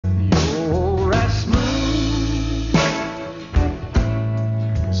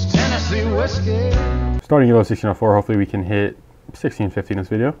Starting Euro 1604, hopefully we can hit 1650 in this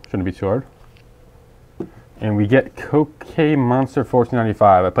video. Shouldn't be too hard. And we get koekemonster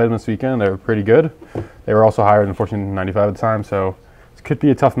 1495. I played them this weekend. They were pretty good. They were also higher than 1495 at the time, so this could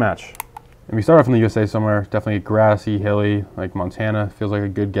be a tough match. And we start off in the USA somewhere. Definitely grassy, hilly, like Montana. Feels like a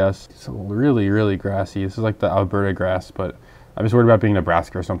good guess. It's really, really grassy. This is like the Alberta grass, but I'm just worried about being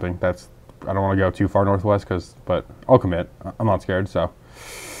Nebraska or something. I don't want to go too far northwest, but I'll commit. I'm not scared, so.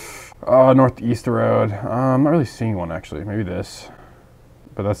 Northeast road. I'm not really seeing one actually. Maybe this,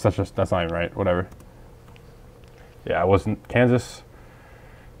 but that's not even right. Whatever. Yeah, it wasn't Kansas.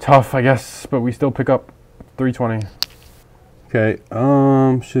 Tough, I guess, but we still pick up 320. Okay,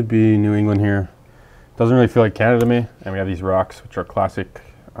 should be New England here. Doesn't really feel like Canada to me. And we have these rocks, which are classic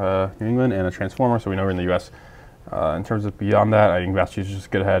New England, and a transformer, so we know we're in the U.S. In terms of beyond that, I think Massachusetts is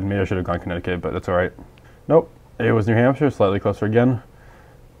good ahead. Maybe I should have gone Connecticut, but that's all right. Nope, it was New Hampshire, slightly closer again.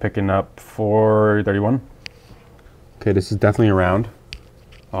 Picking up 431. Okay, this is definitely around.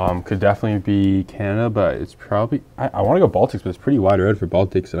 Could definitely be Canada, but it's probably... I want to go Baltics, but it's pretty wide road for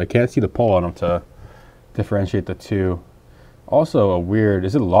Baltics, and I can't see the pole on them to differentiate the two. Also, a weird...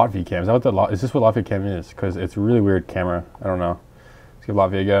 Is it Latvia cam? Is this what Latvia cam is? Because it's a really weird camera. I don't know. Let's give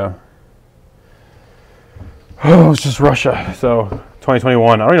Latvia a go. Oh, it's just Russia. So,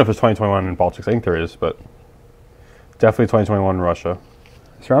 2021. I don't know if there's 2021 in Baltics. I think there is, but definitely 2021 in Russia.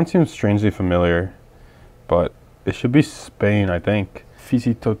 This round seems strangely familiar, but it should be Spain, I think.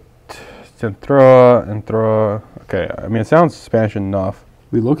 Fisito Centroa. Okay, I mean, it sounds Spanish enough.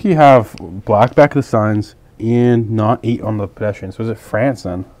 We low-key have black back of the signs and not 8 on the pedestrians. So is it France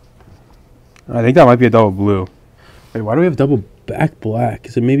then? I think that might be a double blue. Wait, why do we have double back black?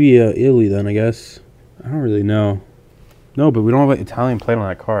 Is it maybe Italy then, I guess? I don't really know. No, but we don't have an Italian plate on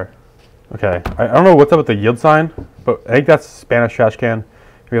that car. Okay, I don't know what's up with the yield sign, but I think that's Spanish trash can.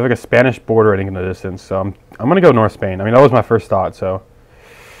 We have like a Spanish border, I think, in the distance. So I'm going to go North Spain. I mean, that was my first thought, so.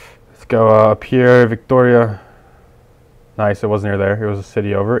 Let's go up here, Victoria. Nice, it wasn't near there. It was a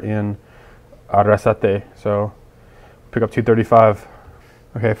city over in Arrasate. So pick up 235.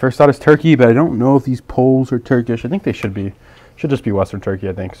 Okay, first thought is Turkey, but I don't know if these Poles are Turkish. I think they should be. Should just be Western Turkey,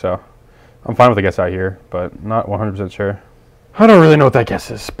 I think. So I'm fine with the guess out here, but not 100% sure. I don't really know what that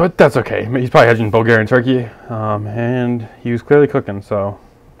guess is, but that's okay. He's probably hedging Bulgaria and Turkey, and he was clearly cooking, so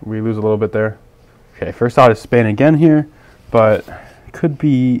we lose a little bit there. Okay, first thought is Spain again here, but it could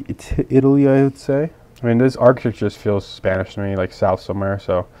be Italy, I would say. I mean, this architecture just feels Spanish to me, like south somewhere,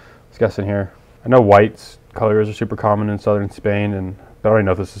 so let's guess in here. I know white colors are super common in southern Spain, and I don't really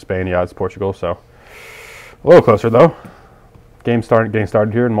know if this is Spain. Yeah, it's Portugal, so a little closer though. Getting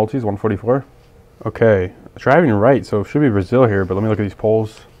started here in multis, 144. Okay, driving right, so it should be Brazil here, but let me look at these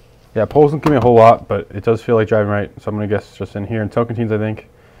poles. Yeah, poles don't give me a whole lot, but it does feel like driving right, so I'm going to guess just in here. In Tocantins, I think.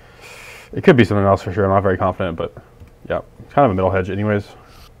 It could be something else for sure. I'm not very confident, but yeah, kind of a middle hedge anyways.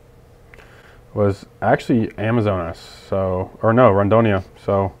 Was actually Amazonas, so, or no, Rondonia.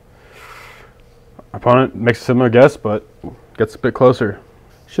 So opponent makes a similar guess, but gets a bit closer.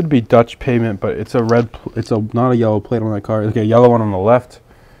 Should be Dutch pavement, but it's a red, not a yellow plate on that car. Okay, a yellow one on the left.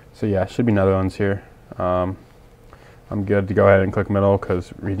 So yeah, it should be Netherlands here. I'm good to go ahead and click middle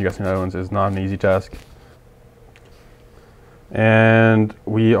because region guessing Netherlands is not an easy task. And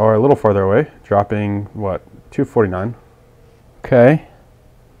we are a little farther away, dropping, what, 249. Okay.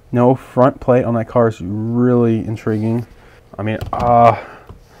 No front plate on that car is really intriguing. I mean,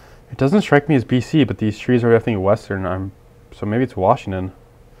 it doesn't strike me as BC, but these trees are definitely Western. So maybe it's Washington.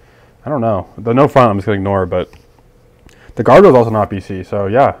 I don't know. The no front I'm just going to ignore, but the guardrail is also not BC. So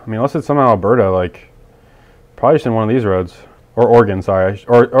yeah, I mean, unless it's somehow Alberta, like, probably just in one of these roads. Or Oregon, sorry.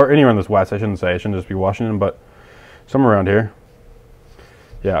 Or anywhere in this west, I shouldn't say. It shouldn't just be Washington, but somewhere around here.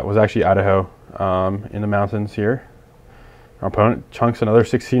 Yeah, it was actually Idaho in the mountains here. Our opponent chunks another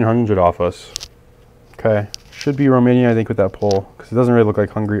 1,600 off us. Okay, should be Romania, I think, with that pole, because it doesn't really look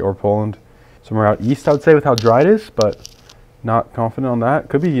like Hungary or Poland. Somewhere out east, I would say, with how dry it is, but not confident on that.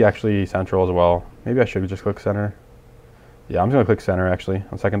 Could be actually central as well. Maybe I should just click center. Yeah, I'm just going to click center, actually.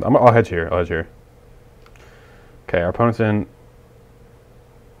 On second, I'll hedge here. Okay, our opponent's in.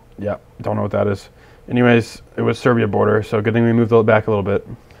 Yeah, don't know what that is. Anyways, it was Serbia border, so good thing we moved it back a little bit.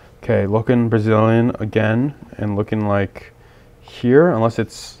 Okay, looking Brazilian again, and looking like here, unless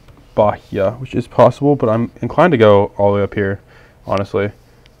it's Bahia, which is possible, but I'm inclined to go all the way up here, honestly.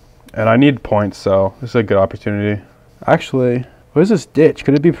 And I need points, so this is a good opportunity. Actually, what is this ditch?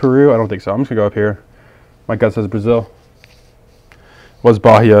 Could it be Peru? I don't think so. I'm just going to go up here. My gut says Brazil. Was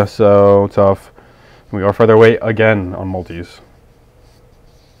Bahia, so tough. We are further away again on multis.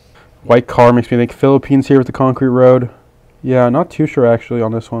 White car makes me think Philippines here with the concrete road. Yeah, not too sure actually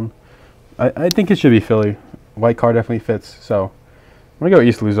on this one. I think it should be Philly. White car definitely fits. So I'm going to go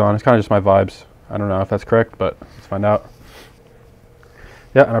East Luzon. It's kind of just my vibes. I don't know if that's correct, but let's find out.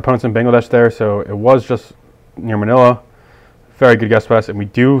 Yeah, and our opponent's in Bangladesh there, so it was just near Manila. Very good guess pass, and we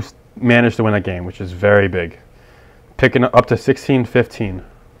do manage to win that game, which is very big. Picking up to 16-15.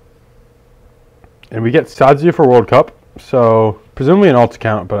 And we get Sadziu for World Cup, so presumably an alt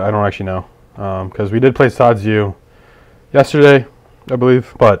account, but I don't actually know. Because we did play Sadziu yesterday, I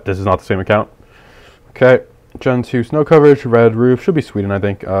believe, but this is not the same account. Okay, Gen 2 snow coverage, red roof, should be Sweden, I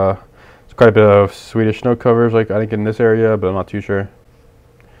think. It's quite a bit of Swedish snow coverage, like I think in this area, but I'm not too sure.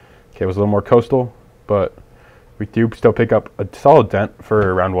 Okay, it was a little more coastal, but we do still pick up a solid dent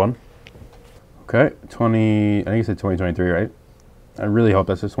for round 1. Okay, I think it said 2023, right? I really hope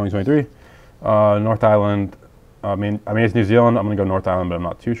that says 2023. North Island, I mean it's New Zealand. I'm gonna go North Island, but I'm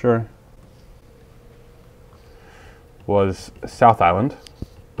not too sure. Was South Island,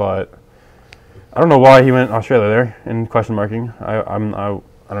 but I don't know why he went Australia there in question marking. I don't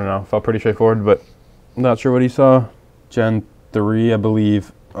know. Felt pretty straightforward, but I'm not sure what he saw. Gen 3, I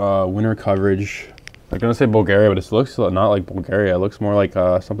believe. Winter coverage. I'm gonna say Bulgaria, but it looks not like Bulgaria. It looks more like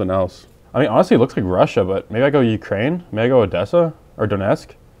something else. I mean, honestly, it looks like Russia, but maybe I go Ukraine. Maybe I go Odessa or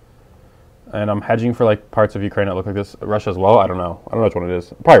Donetsk. And I'm hedging for like parts of Ukraine that look like this. Russia as well. I don't know. I don't know which one it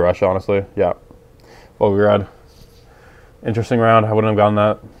is. Probably Russia, honestly. Yeah. Volgograd. Interesting round. I wouldn't have gotten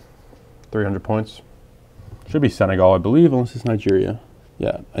that. 300 points. Should be Senegal, I believe, unless it's Nigeria.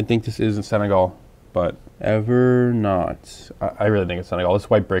 Yeah, I think this is in Senegal, but ever not. I really think it's Senegal. This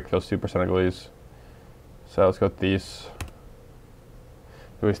white brick feels super Senegalese. So let's go with these.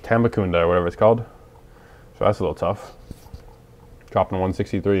 It was Tambacounda or whatever it's called. So that's a little tough. Dropping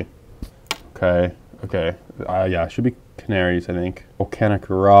 163. Okay. Yeah, it should be Canaries, I think. Volcanic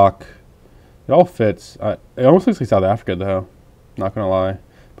rock. It all fits. It almost looks like South Africa, though. Not gonna lie.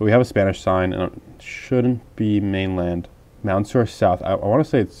 But we have a Spanish sign, and it shouldn't be mainland. Mountain Source South. I want to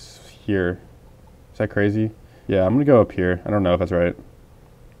say it's here. Is that crazy? Yeah, I'm gonna go up here. I don't know if that's right.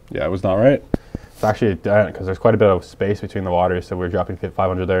 Yeah, it was not right. It's actually a dent because there's quite a bit of space between the waters, so we're dropping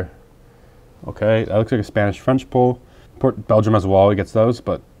 500 there. Okay, that looks like a Spanish-French pole. Belgium as well, it gets those,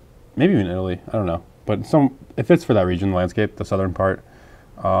 but maybe even Italy. I don't know. But it fits for that region, the landscape, the southern part.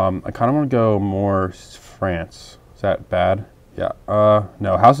 I kind of want to go more France. Is that bad? Yeah.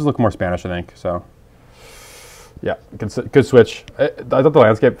 No, houses look more Spanish, I think. So, yeah, good switch. I thought the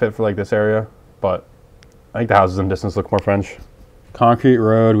landscape fit for like this area, but I think the houses in distance look more French. Concrete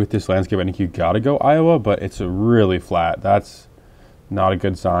road with this landscape, I think you gotta go Iowa, but it's really flat. That's not a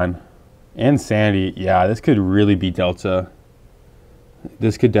good sign. And sandy, yeah, this could really be Delta.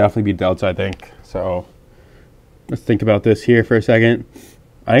 This could definitely be Delta, I think. So let's think about this here for a second.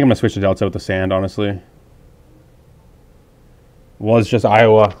 I think I'm gonna switch to Delta with the sand, honestly. Was just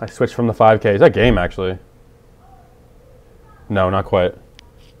Iowa. I switched from the 5K. Is that game, actually? No, not quite.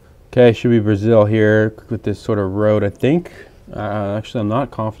 Okay, should be Brazil here with this sort of road, I think. Actually, I'm not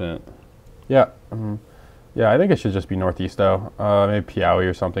confident. Yeah. Yeah, I think it should just be northeast, though. Maybe Piauí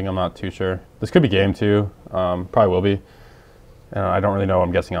or something. I'm not too sure. This could be game 2. Probably will be. I don't really know what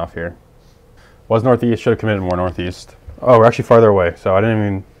I'm guessing off here. Was northeast. Should have committed more northeast. Oh, we're actually farther away, so I didn't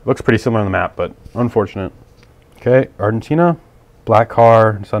even... Looks pretty similar on the map, but unfortunate. Okay, Argentina. Black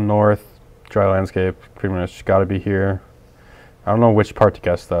car, sun north, dry landscape. Pretty much got to be here. I don't know which part to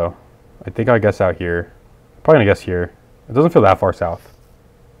guess, though. I think I guess out here. Probably going to guess here. It doesn't feel that far south.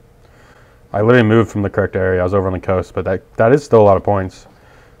 I literally moved from the correct area. I was over on the coast, but that is still a lot of points.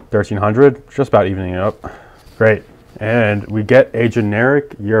 1,300, just about evening it up. Great. And we get a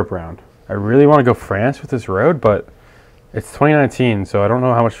generic Europe round. I really want to go France with this road, but it's 2019, so I don't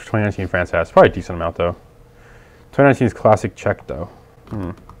know how much 2019 France has. Probably a decent amount, though. 2019 is classic Czech, though.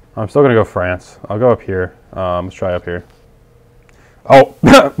 I'm still going to go France. I'll go up here. Let's try up here. Oh!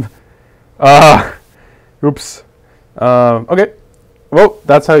 Oops. Okay. Well,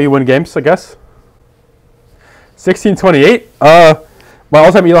 that's how you win games, I guess. 1628. My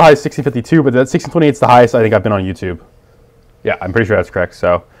all-time elo high is 1652, but that 1628 is the highest I think I've been on YouTube. Yeah, I'm pretty sure that's correct,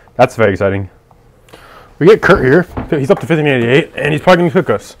 so that's very exciting. We get Kurt here. He's up to 1588, and he's probably going to cook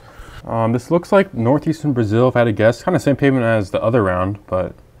us. This looks like northeastern Brazil, if I had to guess. Kind of same pavement as the other round,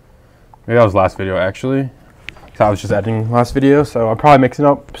 but maybe that was last video, actually. I was just editing last video, so I'm probably mixing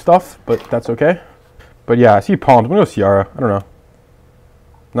up stuff, but that's okay. But yeah, I see palms. I'm going to go Ceará. I don't know.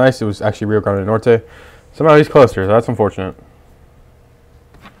 Nice. It was actually Rio Grande do Norte. Somehow he's closer, so that's unfortunate.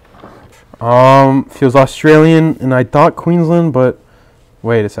 Feels Australian, and I thought Queensland, but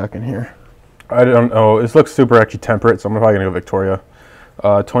wait a second here. I don't know. This looks super actually temperate, so I'm probably going to go Victoria.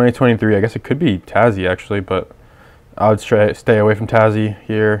 2023, I guess it could be Tassie, actually, but I would stay away from Tassie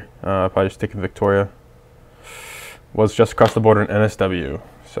here. Probably just stick in Victoria. Was just across the border in NSW.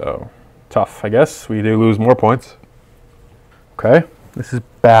 So, tough, I guess. We do lose more points. Okay, this is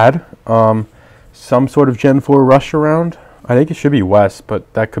bad. Some sort of Gen 4 rush around. I think it should be west,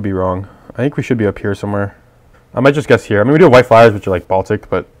 but that could be wrong. I think we should be up here somewhere. I might just guess here. I mean, we do white flyers, which are like Baltic,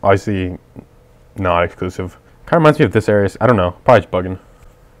 but obviously not exclusive. Kind of reminds me of this area. I don't know. Probably just bugging.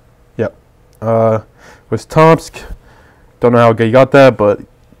 Yep. Was Tomsk. Don't know how good you got that, but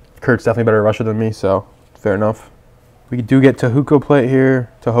Kurt's definitely better Russia than me, so fair enough. We do get Tohoku plate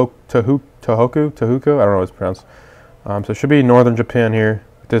here. Tohoku? I don't know how it's pronounced. So it should be northern Japan here.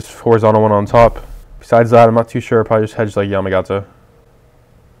 This horizontal one on top. Besides that, I'm not too sure. Probably just hedged like Yamagata.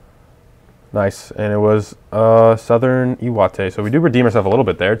 Nice. And it was southern Iwate. So we do redeem ourselves a little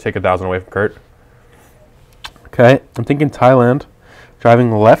bit there. Take 1,000 away from Kurt. Okay. I'm thinking Thailand.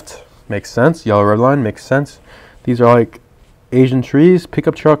 Driving left. Makes sense. Yellow red line. Makes sense. These are like Asian trees.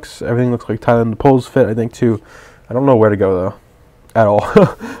 Pickup trucks. Everything looks like Thailand. The poles fit, I think, too. I don't know where to go, though. At all.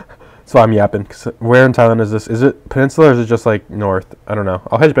 That's why I'm yapping. Where in Thailand is this? Is it peninsula or is it just like north? I don't know.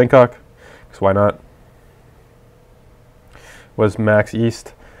 I'll hedge Bangkok. Because why not? Was max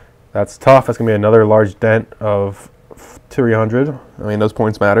east. That's tough. That's going to be another large dent of 300. I mean, those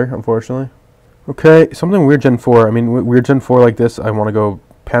points matter, unfortunately. Okay, something weird Gen 4. I mean, weird Gen 4 like this, I want to go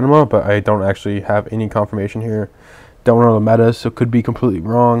Panama, but I don't actually have any confirmation here. Don't know the metas, so could be completely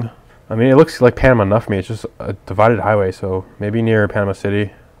wrong. I mean, it looks like Panama enough for me. It's just a divided highway, so maybe near Panama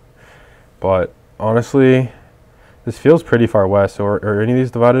City. But honestly, this feels pretty far west. So are any of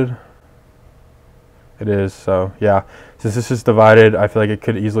these divided? It is, so yeah. Since this is divided, I feel like it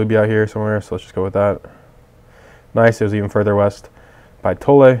could easily be out here somewhere, so let's just go with that. Nice, it was even further west by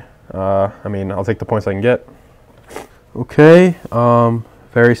Tole. I mean, I'll take the points I can get. Okay,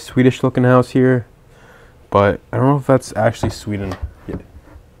 very Swedish looking house here, but I don't know if that's actually Sweden. Yeah.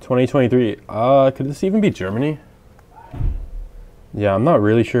 2023, could this even be Germany? Yeah, I'm not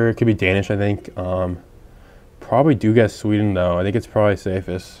really sure. It could be Danish, I think. Probably do guess Sweden, though. I think it's probably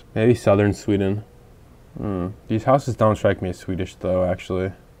safest. Maybe southern Sweden. These houses don't strike me as Swedish, though,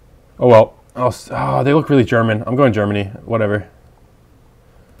 actually. Oh, well. Oh, they look really German. I'm going Germany. Whatever.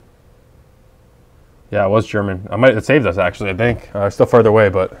 Yeah, it was German. It saved us, actually, I think. Still further away,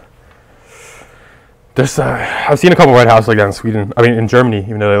 but... There's, I've seen a couple White Houses like that in Sweden. I mean, in Germany,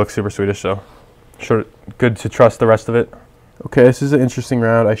 even though they look super Swedish, so... Sure, good to trust the rest of it. Okay, this is an interesting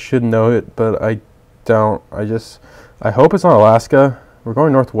route. I should know it, but I don't. I hope it's not Alaska. We're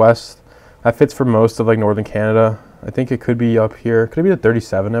going northwest. That fits for most of like northern Canada. I think it could be up here. Could it be the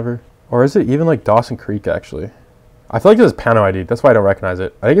 37 ever? Or is it even like Dawson Creek, actually? I feel like this is Pano ID'd. That's why I don't recognize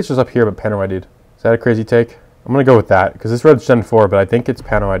it. I think it's just up here, but Pano ID'd. Is that a crazy take? I'm going to go with that, because this road's Gen 4, but I think it's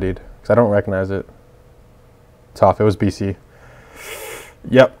Pano ID'd, because I don't recognize it. Tough. It was BC.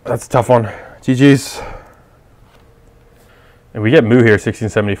 Yep, that's a tough one. GG's. And we get Mu here,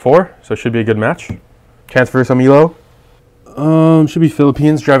 1674, so it should be a good match. Transfer some ELO. Should be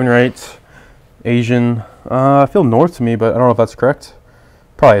Philippines, driving right. Asian. I feel north to me, but I don't know if that's correct.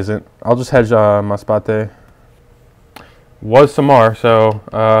 Probably isn't. I'll just hedge Masbate. Was Samar, so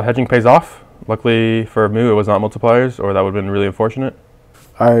hedging pays off. Luckily for Mu, it was not multipliers, or that would have been really unfortunate.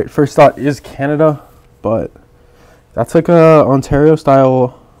 All right, first thought is Canada, but that's like a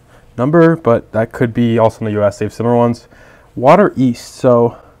Ontario-style number, but that could be also in the U.S. They have similar ones. Water east,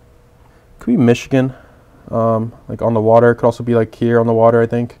 so could be Michigan, like on the water. Could also be like here on the water, I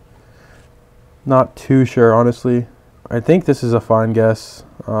think. Not too sure, honestly. I think this is a fine guess.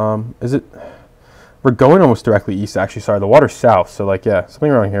 Is it? We're going almost directly east, actually. Sorry, the water's south, so like, yeah,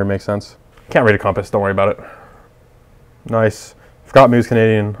 something around here makes sense. Can't read a compass, don't worry about it. Nice. Forgot Mu's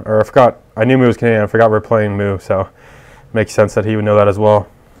Canadian, or I knew Mu was Canadian, I forgot we're playing Mu, so makes sense that he would know that as well.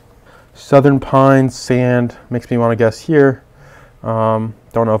 Southern Pines, sand, makes me want to guess here. Don't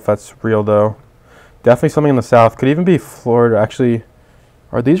know if that's real, though. Definitely something in the south. Could even be Florida. Actually,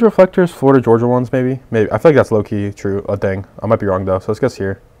 are these reflectors Florida, Georgia ones, maybe? Maybe. I feel like that's low-key true. Oh, dang. I might be wrong, though, so let's guess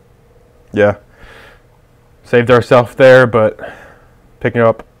here. Yeah. Saved ourselves there, but picking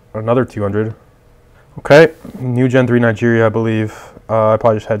up another 200. Okay. New Gen 3 Nigeria, I believe. I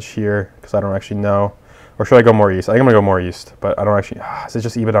probably just hedge here because I don't actually know. Or should I go more east? I think I'm going to go more east, but I don't actually... Is it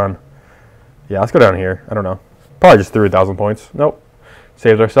just Ibadan? Yeah, let's go down here. I don't know. Probably just threw 1,000 points. Nope.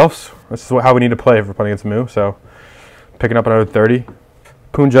 Saved ourselves. This is how we need to play if we're playing against Mu. So, picking up another 30.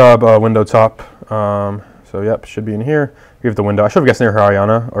 Punjab window top. So, yep, should be in here. We have the window. I should have guessed near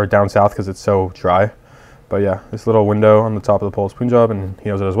Haryana or down south because it's so dry. But yeah, this little window on the top of the pole is Punjab, and he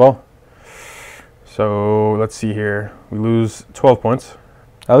knows it as well. So, let's see here. We lose 12 points.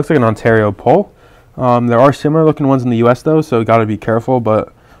 That looks like an Ontario pole. There are similar looking ones in the US though, so got to be careful.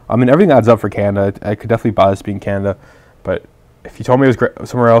 But I mean, everything adds up for Canada. I could definitely buy this being Canada, but if you told me it was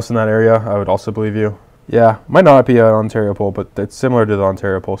somewhere else in that area, I would also believe you. Yeah, might not be an Ontario pole, but it's similar to the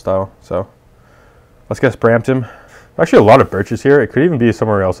Ontario pole style. So let's guess Brampton. Actually, a lot of birches here. It could even be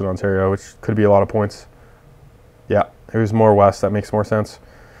somewhere else in Ontario, which could be a lot of points. Yeah, it was more west. That makes more sense.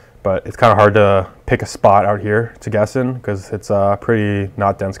 But it's kind of hard to pick a spot out here to guess in because it's pretty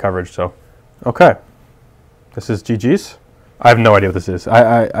not dense coverage. So, okay, this is GG's. I have no idea what this is.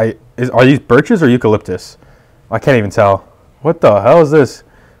 Are these birches or eucalyptus? I can't even tell. What the hell is this?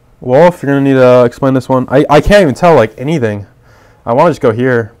 Wolf, you're gonna need to explain this one. I can't even tell like anything. I want to just go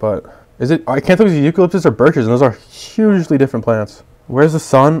here, but is it? I can't tell if it's eucalyptus or birches, and those are hugely different plants. Where's the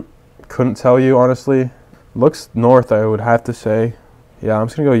sun? Couldn't tell you honestly. Looks north, I would have to say. Yeah, I'm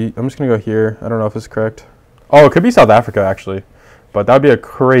just gonna go here. I don't know if it's correct. Oh, it could be South Africa actually, but that would be a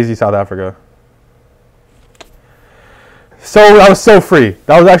crazy South Africa. So that was so free.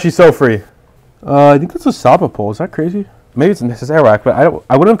 That was actually so free. I think that's a Saba pole. Is that crazy? Maybe it's Arawak, but I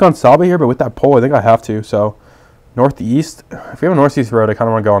wouldn't have gone Saba here, but with that pole, I think I have to. So northeast. If we have a northeast road, I kind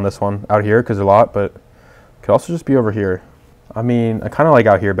of want to go on this one out here because there's a lot, but it could also just be over here. I mean, I kind of like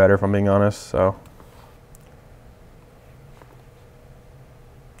out here better if I'm being honest. So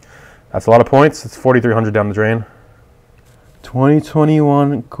that's a lot of points. It's 4,300 down the drain.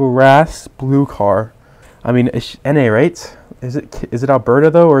 2021 grass blue car. I mean, it's NA, right? Is it Alberta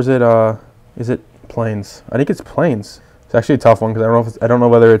though, or is it Plains? I think it's Plains. It's actually a tough one because I don't know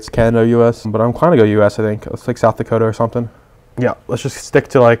whether it's Canada or US, but I'm kind of go US. I think it's like South Dakota or something. Yeah, let's just stick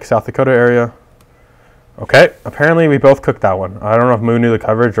to like South Dakota area. Okay, apparently we both cooked that one. I don't know if Moo knew the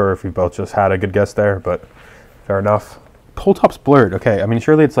coverage or if we both just had a good guess there, but fair enough. Pole top's blurred. Okay, I mean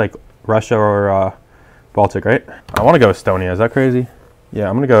surely it's like Russia or Baltic, right? I want to go Estonia. Is that crazy? Yeah,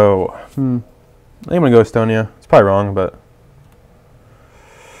 I'm gonna go. I think I'm gonna go Estonia. It's probably wrong, but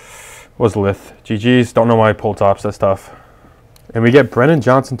was Lith. GG's. Don't know why pole tops. That's tough. And we get Brennan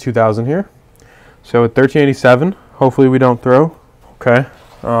Johnson 2000 here. So at 1387, hopefully we don't throw. Okay.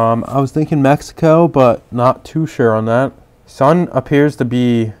 I was thinking Mexico, but not too sure on that. Sun appears to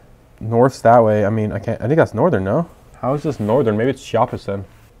be north that way. I mean, I think that's northern, no? How is this northern? Maybe it's Chiapas then.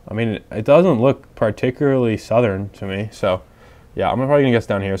 I mean, it doesn't look particularly southern to me. So, yeah, I'm probably gonna guess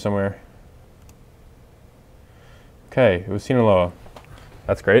down here somewhere. Okay, it was Sinaloa.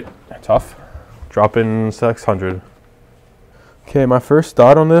 That's great. Tough. Drop in 600. Okay, my first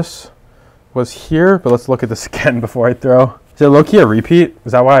thought on this was here, but let's look at this again before I throw. Is it low-key a repeat?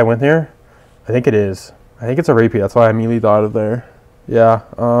 Is that why I went here? I think it is. I think it's a repeat. That's why I immediately thought of there. Yeah,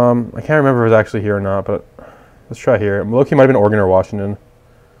 I can't remember if it was actually here or not, but let's try here. Low-key might have been Oregon or Washington.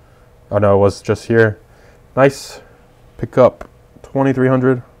 Oh no, it was just here. Nice. Pick up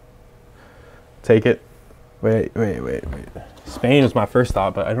 2,300. Take it. Wait. Spain is my first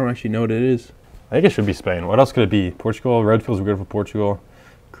thought, but I don't actually know what it is. I think it should be Spain. What else could it be? Portugal? Red feels good for Portugal.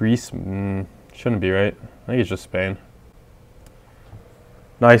 Greece? Shouldn't be, right? I think it's just Spain.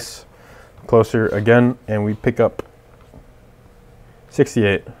 Nice. Closer again, and we pick up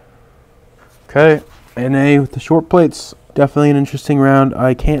 68. Okay, NA with the short plates. Definitely an interesting round.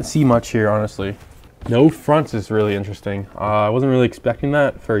 I can't see much here, honestly. No fronts is really interesting. I wasn't really expecting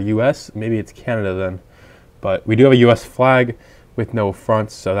that for US. Maybe it's Canada then. But we do have a US flag with no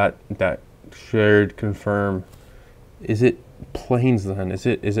fronts, so that should confirm. Is it Plains then? Is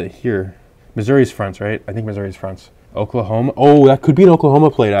it here? Missouri's fronts, right? I think Missouri's fronts. Oklahoma. Oh, that could be an Oklahoma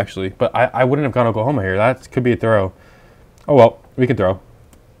plate actually, but I wouldn't have gone Oklahoma here. That could be a throw. Oh well, we can throw.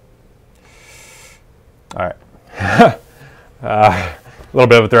 All right. A little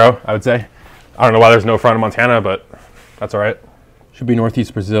bit of a throw, I would say. I don't know why there's no front in Montana, but that's all right. Should be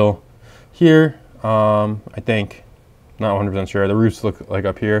Northeast Brazil here. I think. Not 100% sure. The roofs look like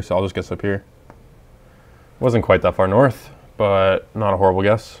up here, so I'll just guess up here. Wasn't quite that far north, but not a horrible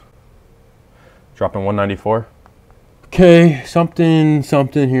guess. Dropping 194. Okay, something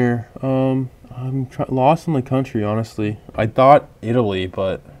here. I'm lost in the country, honestly. I thought Italy,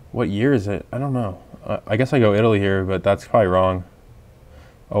 but what year is it? I don't know. I guess I go Italy here, but that's probably wrong.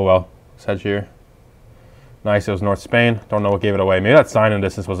 Oh well, Sedge here. Nice, it was North Spain. Don't know what gave it away. Maybe that sign in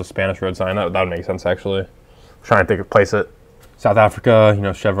distance was a Spanish road sign. That would make sense, actually. Trying to think of place it. South Africa, you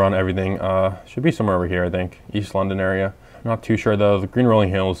know, Chevron, everything. Should be somewhere over here, I think. East London area. Not too sure though. The green rolling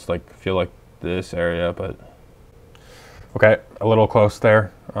hills feel like this area, but okay, a little close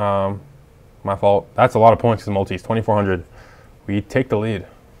there. My fault. That's a lot of points because multis. 2,400. We take the lead.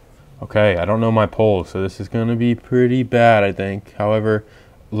 Okay, I don't know my polls, so this is gonna be pretty bad, I think. However,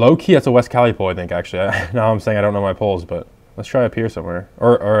 low key, that's a West Cali poll, I think. Actually, now I'm saying I don't know my polls, but let's try up here somewhere.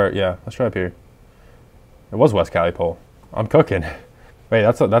 Or yeah, let's try up here. It was West Cali pole. I'm cooking. Wait,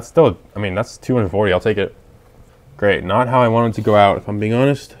 that's still, I mean, that's 240. I'll take it. Great. Not how I wanted to go out, if I'm being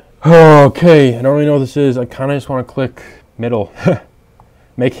honest. Okay, I don't really know what this is. I kind of just want to click middle.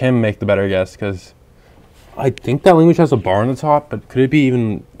 Make him make the better guess, because I think that language has a bar on the top, but could it be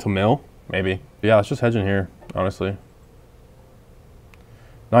even to mill? Maybe. But yeah, let's just hedge in here, honestly.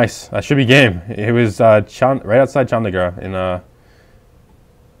 Nice. That should be game. It was right outside Chandigarh in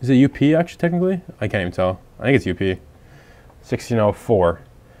is it UP actually technically? I can't even tell. I think it's UP. 1604.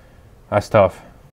 That's tough.